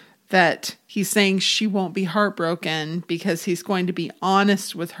here that he's saying she won't be heartbroken because he's going to be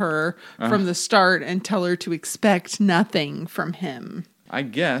honest with her from the start and tell her to expect nothing from him. I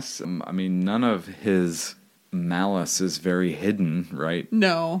guess, I mean, none of his malice is very hidden, right?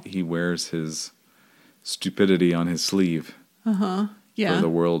 No. He wears his stupidity on his sleeve Yeah. for the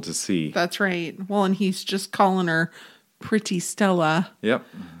world to see. That's right. Well, and he's just calling her Pretty Stella. Yep.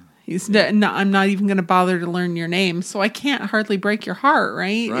 I'm not even going to bother to learn your name, so I can't hardly break your heart,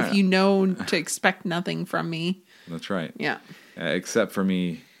 right? Right. If you know to expect nothing from me. That's right. Yeah. Except for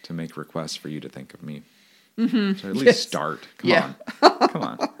me to make requests for you to think of me. So at least start. Come on. Come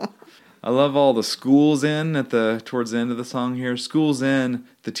on. I love all the school's in towards the end of the song here. School's in,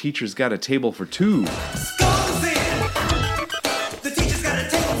 the teacher's got a table for two. School's in. The teacher's got a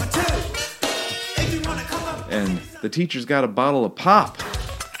table for two. If you wanna come up, And the teacher's got a bottle of pop.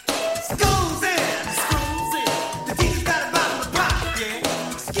 school's in. School's in. The teacher's got a bottle of pop.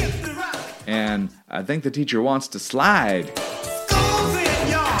 Yeah. Skip the rock. And I think the teacher wants to slide. School's in,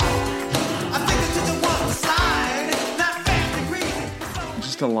 y'all. I think the teacher wants to slide. Not fast and greasy.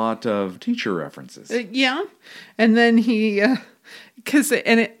 Just a lot of teacher references. Yeah. And then and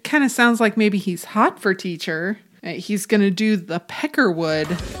it kind of sounds like maybe he's hot for teacher. He's going to do the peckerwood.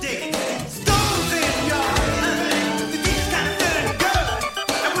 Dig it. School's in, y'all. The teacher's kinda feeling good.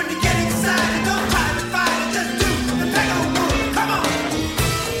 And when you get excited, don't try to fight it. Just do the peckerwood. Come on.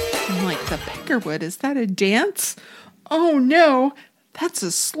 I'm like, the peckerwood, is that a dance? Oh no, that's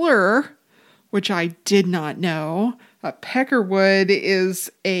a slur, which I did not know. A peckerwood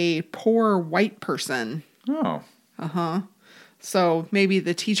is a poor white person. Oh. So maybe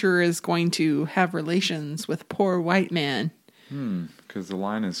the teacher is going to have relations with poor white man. Because the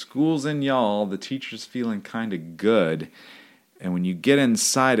line is, school's in y'all, the teacher's feeling kind of good. And when you get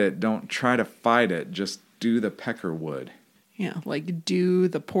inside it, don't try to fight it. Just do the peckerwood. Yeah, like do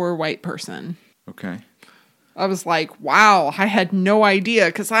the poor white person. Okay. I was like, wow, I had no idea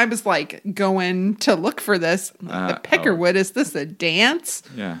because I was like going to look for this. The peckerwood, is this a dance?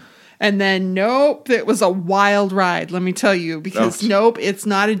 Yeah. And then, nope, it was a wild ride, let me tell you, because nope, it's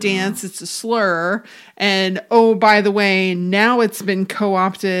not a dance, it's a slur. And oh, by the way, now it's been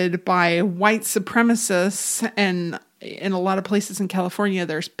co-opted by white supremacists. And in a lot of places in California,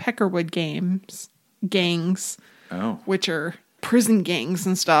 there's peckerwood gangs, which are prison gangs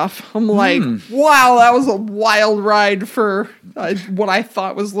and stuff. I'm like, wow, that was a wild ride for what I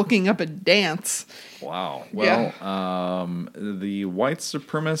thought was looking up a dance. Wow. Well, the white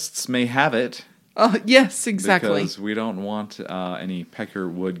supremacists may have it. Yes, exactly. Because we don't want any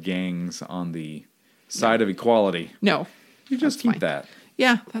peckerwood gangs on the side of equality. No. You just that's keep fine. that.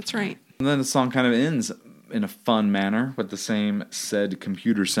 Yeah, that's right. And then the song kind of ends in a fun manner with the same said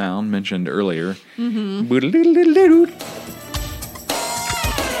computer sound mentioned earlier.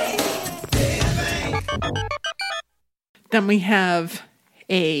 Then we have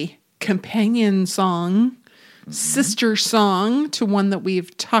a companion song, sister song to one that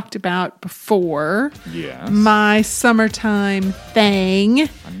we've talked about before. Yes. My Summertime Thing.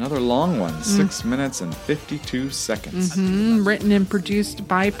 Another long one, 6 minutes and 52 seconds. Written and produced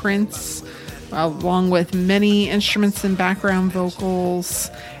by Prince, along with many instruments and background vocals.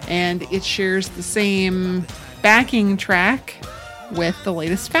 And it shares the same backing track with The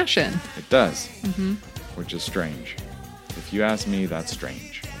Latest Fashion. It does, which is strange. If you ask me, that's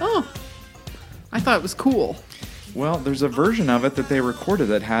strange. Oh, I thought it was cool. Well, there's a version of it that they recorded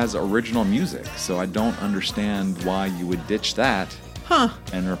that has original music, so I don't understand why you would ditch that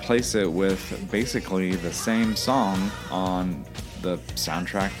and replace it with basically the same song on the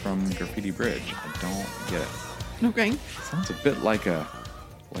soundtrack from Graffiti Bridge. I don't get it. Okay. Sounds a bit like a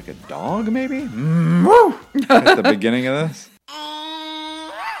dog, maybe? At the beginning of this.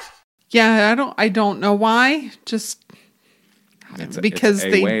 Yeah, I don't know why. Just because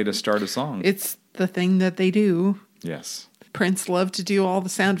it's a way to start a song. It's the thing that they do. Yes. Prince loved to do all the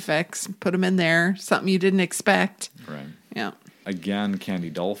sound effects, put them in there, something you didn't expect. Right. Yeah. Again, Candy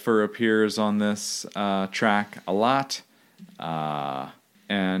Dulfer appears on this track a lot.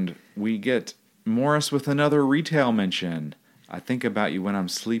 And we get Morris with another retail mention. I think about you when I'm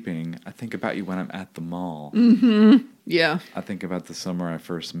sleeping. I think about you when I'm at the mall. Mm-hmm. Yeah. I think about the summer I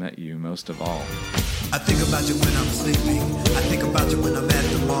first met you most of all. I think about you when I'm sleeping. I think about you when I'm at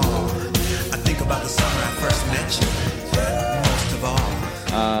the mall. I think about the summer I first met you most of all.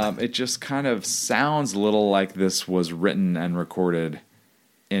 It just kind of sounds a little like this was written and recorded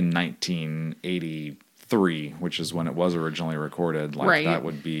in 1983, which is when it was originally recorded. Like Right. that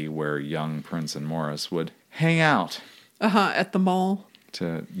would be where young Prince and Morris would hang out At the mall.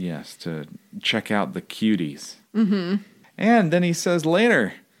 to check out the cuties. Mm-hmm. And then he says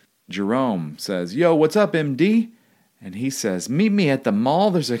later, Jerome says, "Yo, what's up, MD?" And he says, "Meet me at the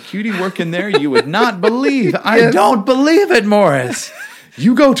mall. There's a cutie working there you would not believe." I don't believe it, Morris.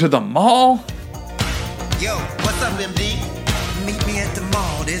 You go to the mall? Yo, what's up, MD? Meet me at the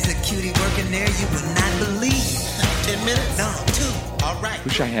mall. There's a cutie working there you would not believe. 10 minutes? No, 2. All right.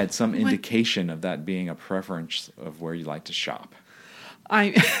 Wish I had some indication of that being a preference of where you like to shop.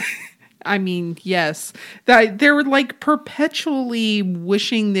 I mean, yes. They were like perpetually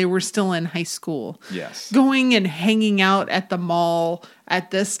wishing they were still in high school. Yes. Going and hanging out at the mall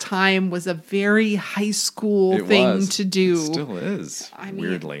at this time was a very high school thing to do. It still is,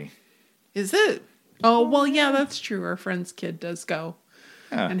 weirdly. Is it? Oh, well, yeah, that's true. Our friend's kid does go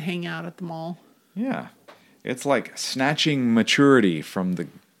and hang out at the mall. Yeah. It's like snatching maturity from the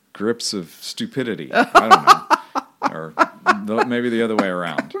grips of stupidity. I don't know. Or maybe the other way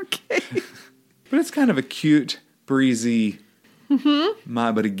around. Okay. But it's kind of a cute, breezy.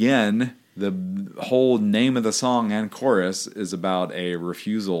 But again, the whole name of the song and chorus is about a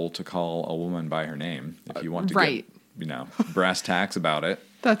refusal to call a woman by her name. If you want to Right. get, brass tacks about it.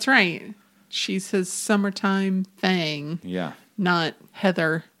 That's right. She's his summertime thing, Yeah, not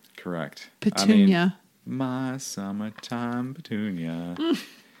Heather correct. Petunia. My summertime petunia.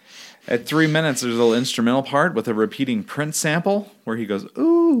 At 3 minutes, there's a little instrumental part with a repeating Prince sample where he goes,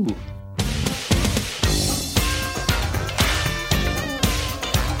 "Ooh."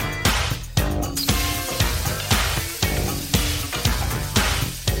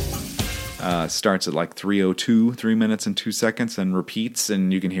 Starts at like 3:02, 3 minutes and 2 seconds, and repeats,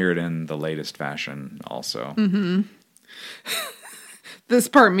 and you can hear it in the latest fashion also. Mm-hmm. This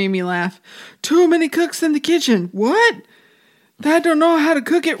part made me laugh. Too many cooks in the kitchen. What? I don't know how to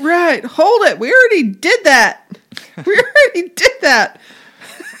cook it right. Hold it. We already did that. What? You don't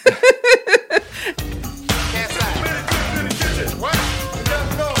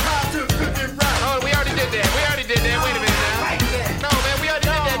know how to cook it right. Oh, we already did that. Wait a minute now. No, man, we already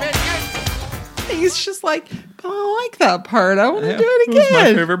did that, man. He's just like, I don't like that part. I want to do it It was my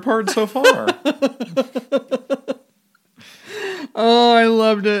again. favorite part so far. Oh, I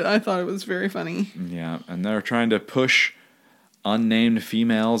loved it. I thought it was very funny. Yeah, and they're trying to push unnamed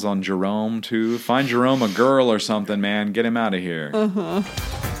females on Jerome too. Find Jerome a girl or something, man. Get him out of here. Find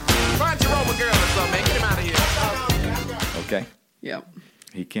Jerome a girl or something, man. Get him out of here. Okay. Yep.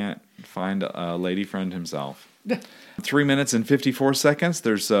 He can't find a lady friend himself. 3 minutes and 54 seconds.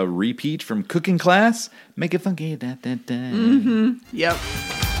 There's a repeat from cooking class. Make it funky. Da, da, da. Mm-hmm. Yep.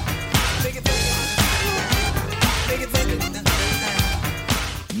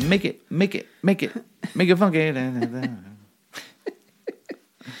 Make it funky. Da, da, da.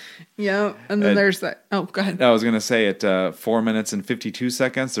 Yep. And then there's that. Oh, go ahead. I was going to say at 4 minutes and 52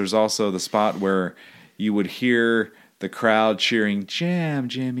 seconds, there's also the spot where you would hear the crowd cheering, "Jam,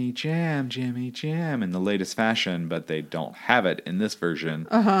 Jimmy, jam, Jimmy, jam," in the latest fashion, but they don't have it in this version.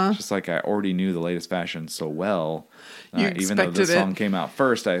 Just like I already knew the latest fashion so well. Even though this song came out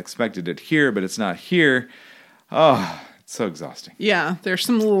first, I expected it here, but it's not here. Oh, it's so exhausting. Yeah. There's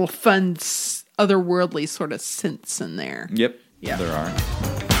some little fun, otherworldly sort of synths in there. Yep, Yeah. there are.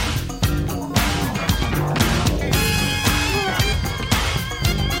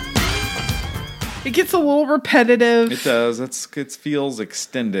 It gets a little repetitive. It does. It feels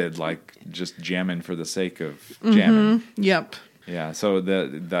extended, like just jamming for the sake of jamming. Yep. Yeah, so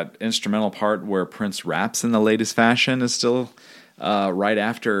that instrumental part where Prince raps in the latest fashion is still right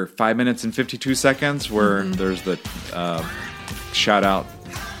after 5 minutes and 52 seconds, where there's the shout out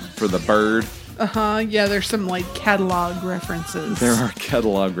for the bird. Yeah, there's some like catalog references. There are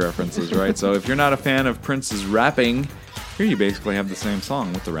catalog references, right? So if you're not a fan of Prince's rapping, here you basically have the same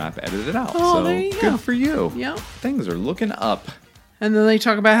song with the rap edited out. Oh, so there you good go. for you. Yep. Things are looking up. And then they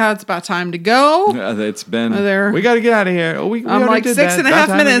talk about how it's about time to go. It's been. There. We got to get out of here. Oh, we I'm already like did 6.5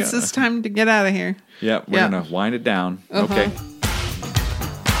 that. minutes. It's time to get out of here. Yeah, we're gonna wind it down. Okay.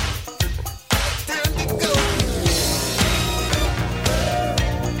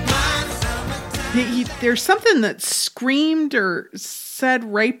 There's something that screamed or said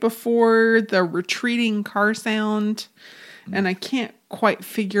right before the retreating car sound, and I can't quite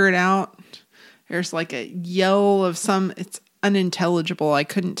figure it out. There's like a yell of some, it's unintelligible. I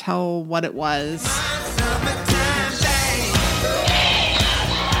couldn't tell what it was.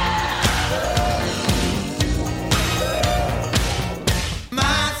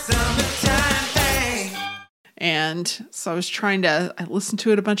 And so I listened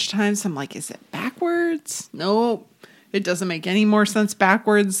to it a bunch of times. I'm like, is it backwards? Nope. It doesn't make any more sense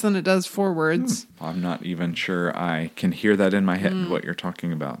backwards than it does forwards. I'm not even sure I can hear that in my head, what you're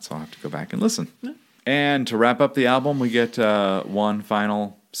talking about. So I'll have to go back and listen. And to wrap up the album, we get one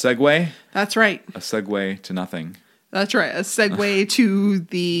final segue. That's right. A segue to nothing. That's right. A segue to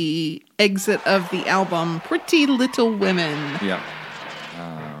the exit of the album, Pretty Little Women. Yep.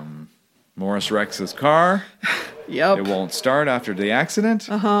 Morris wrecks his car. Yep. It won't start after the accident.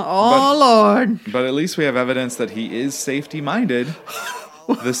 Oh, Lord. But at least we have evidence that he is safety-minded.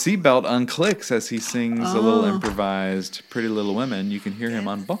 The seatbelt unclicks as he sings a little improvised Pretty Little Women. You can hear him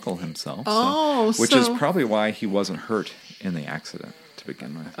unbuckle himself. Which is probably why he wasn't hurt in the accident to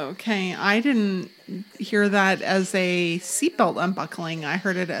begin with. Okay. I didn't hear that as a seatbelt unbuckling. I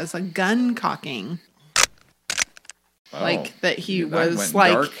heard it as a gun cocking. Like that he was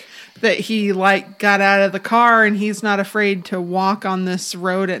like... dark. That he like got out of the car and he's not afraid to walk on this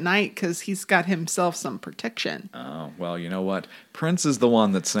road at night because he's got himself some protection. Oh, well, you know what? Prince is the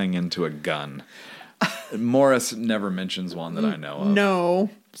one that's singing to a gun. Morris never mentions one that I know of.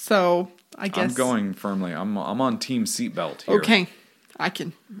 No. So I guess I'm going firmly. I'm on team seatbelt here. Okay. I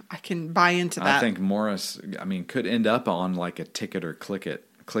can buy into that. I think Morris, could end up on like a ticket or click it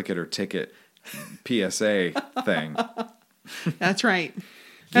or ticket PSA thing. That's right.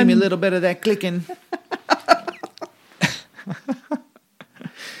 Give me a little bit of that clicking.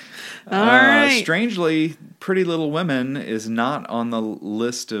 All right. Strangely, Pretty Little Women is not on the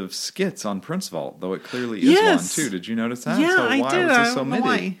list of skits on Prince Vault, though it clearly is one too. Did you notice that? Yeah, so I why did. was I this don't know omitted?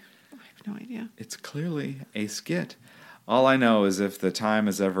 why. I have no idea. It's clearly a skit. All I know is if the Time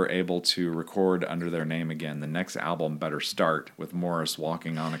is ever able to record under their name again, the next album better start with Morris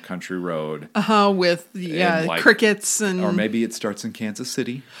walking on a country road. With crickets and... Or maybe it starts in Kansas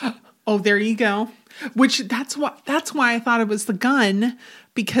City. Oh, there you go. Which that's why I thought it was the gun,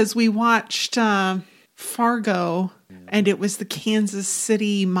 because we watched Fargo and it was the Kansas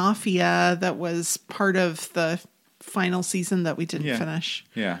City Mafia that was part of the final season that we didn't finish.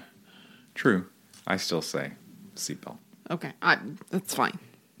 Yeah, true. I still say seatbelt. Okay, that's fine.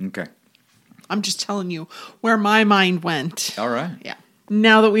 Okay. I'm just telling you where my mind went. All right. Yeah.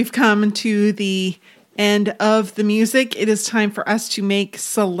 Now that we've come to the end of the music, it is time for us to make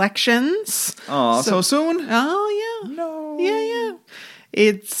selections. Oh, so soon? Oh, yeah. No. Yeah.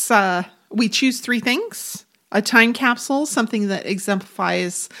 It's, we choose 3 things. A time capsule, something that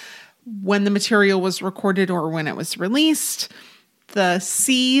exemplifies when the material was recorded or when it was released. The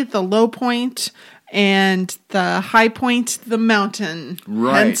C, the low point, and the high point, the mountain.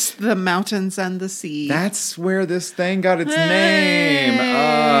 Right. Hence the mountains and the sea. That's where this thing got its name.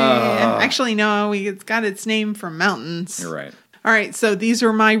 Actually, no, it's got its name from mountains. You're right. All right, so these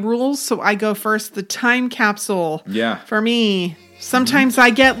are my rules. So I go first. The time capsule. Yeah. For me, sometimes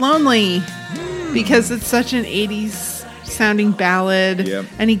I get lonely because it's such an 80s sounding ballad. Yep.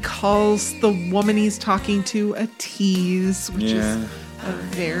 And he calls the woman he's talking to a tease, which is a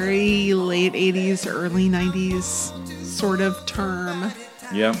very late 80s, early 90s sort of term.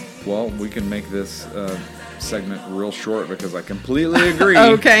 Yep. Well, we can make this segment real short because I completely agree.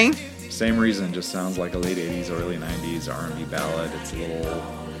 Okay. Same reason, just sounds like a late 80s, early 90s R&B ballad. It's a little...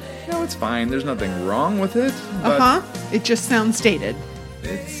 it's fine. There's nothing wrong with it. But It just sounds dated.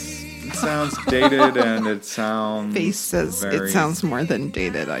 it sounds dated and it sounds... Face says very... it sounds more than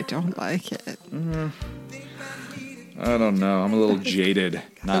dated. I don't like it. I don't know. I'm a little jaded,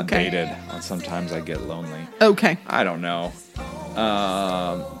 not Okay. dated. Sometimes I get lonely. Okay. I don't know.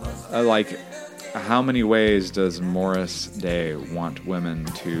 I like, how many ways does Morris Day want women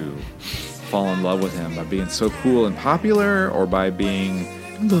to fall in love with him? By being so cool and popular, or by being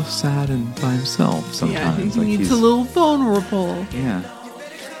a little sad and by himself sometimes? Yeah, he needs a little vulnerable. Yeah.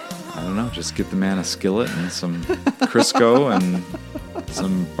 I don't know. Just get the man a skillet and some Crisco and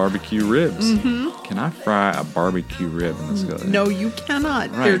some barbecue ribs. Mm-hmm. Can I fry a barbecue rib in the skillet? No, you cannot.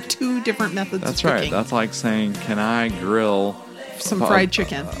 Right. There are 2 different methods That's of right. cooking. That's like saying, can I grill some fried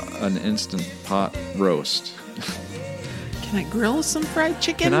chicken. An instant pot roast. Can I grill some fried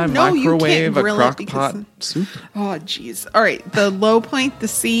chicken? Can I no, you microwave can't a grill crock it pot because... soup? Oh, jeez. All right. The low point, the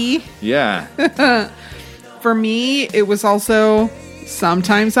C. Yeah. For me, it was also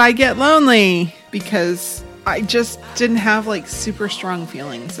Sometimes I Get Lonely, because I just didn't have like super strong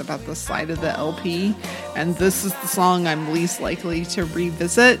feelings about the side of the LP. And this is the song I'm least likely to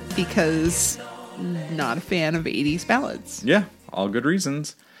revisit because not a fan of 80s ballads. Yeah. All good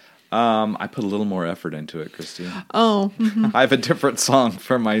reasons. I put a little more effort into it, Christy. Oh, I have a different song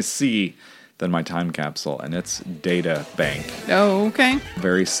for my C than my time capsule, and it's Data Bank. oh, okay.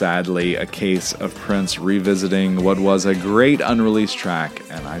 Very sadly, a case of Prince revisiting what was a great unreleased track,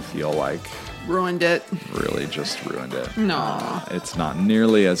 and I feel like Ruined it. really just ruined it. No. It's not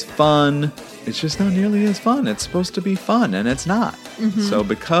nearly as fun. It's just not nearly as fun. It's supposed to be fun, and it's not. So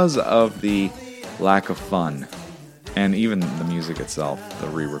because of the lack of fun, and even the music itself, the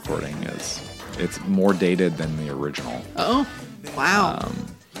re-recording it's more dated than the original. Oh, wow.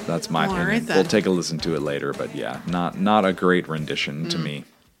 That's my All opinion. right, then. We'll take a listen to it later, but yeah, not a great rendition to me.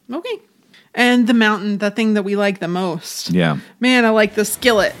 Okay. And the mountain, the thing that we like the most. Yeah. Man, I like the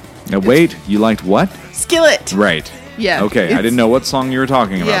skillet. Now wait, you liked what? Skillet. Right. Yeah. Okay, I it's- didn't know what song you were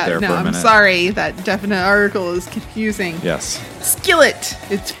talking about there no, for a I'm minute. sorry. That definite article is confusing. Yes. Skillet.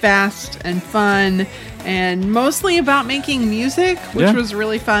 It's fast and fun and mostly about making music, which Yeah. was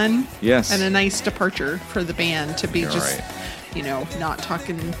really fun. Yes. And a nice departure for the band to be You're just, right. not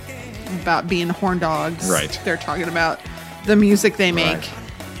talking about being horn dogs. Right. They're talking about the music they make. Right.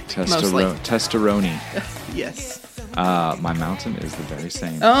 Mostly. Testosterone. Yes. My mountain is the very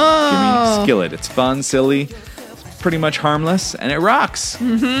same. Oh. Give me Skillet. It's fun, silly, pretty much harmless, and it rocks.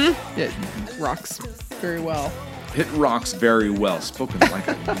 It rocks very well. It rocks very well. Spoken like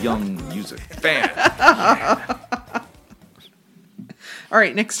a young music fan. All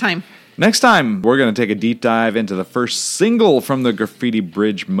right, next time. Next time, we're going to take a deep dive into the first single from the Graffiti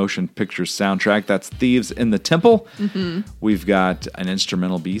Bridge motion picture soundtrack. That's Thieves in the Temple. We've got an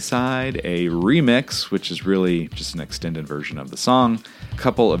instrumental B-side, a remix, which is really just an extended version of the song, a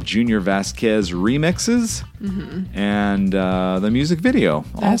couple of Junior Vasquez remixes, and the music video.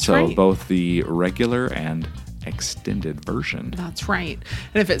 That's also, right. both the regular and extended version. That's right.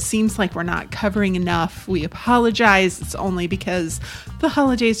 And if it seems like we're not covering enough, we apologize. It's only because the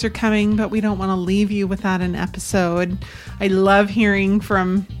holidays are coming, but we don't want to leave you without an episode. I love hearing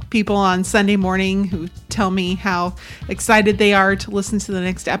from people on Sunday morning who tell me how excited they are to listen to the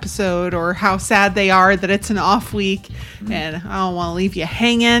next episode or how sad they are that it's an off week. And I don't want to leave you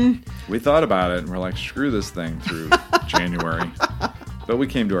hanging. We thought about it, and we're like, screw this thing through January. But we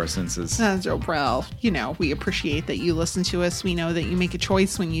came to our senses. Well, we appreciate that you listen to us. We know that you make a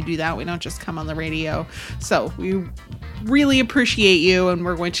choice when you do that. We don't just come on the radio. So we really appreciate you, and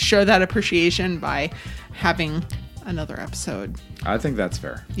we're going to show that appreciation by having another episode. I think that's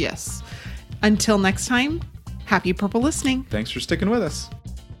fair. Yes. Until next time, happy purple listening. Thanks for sticking with us.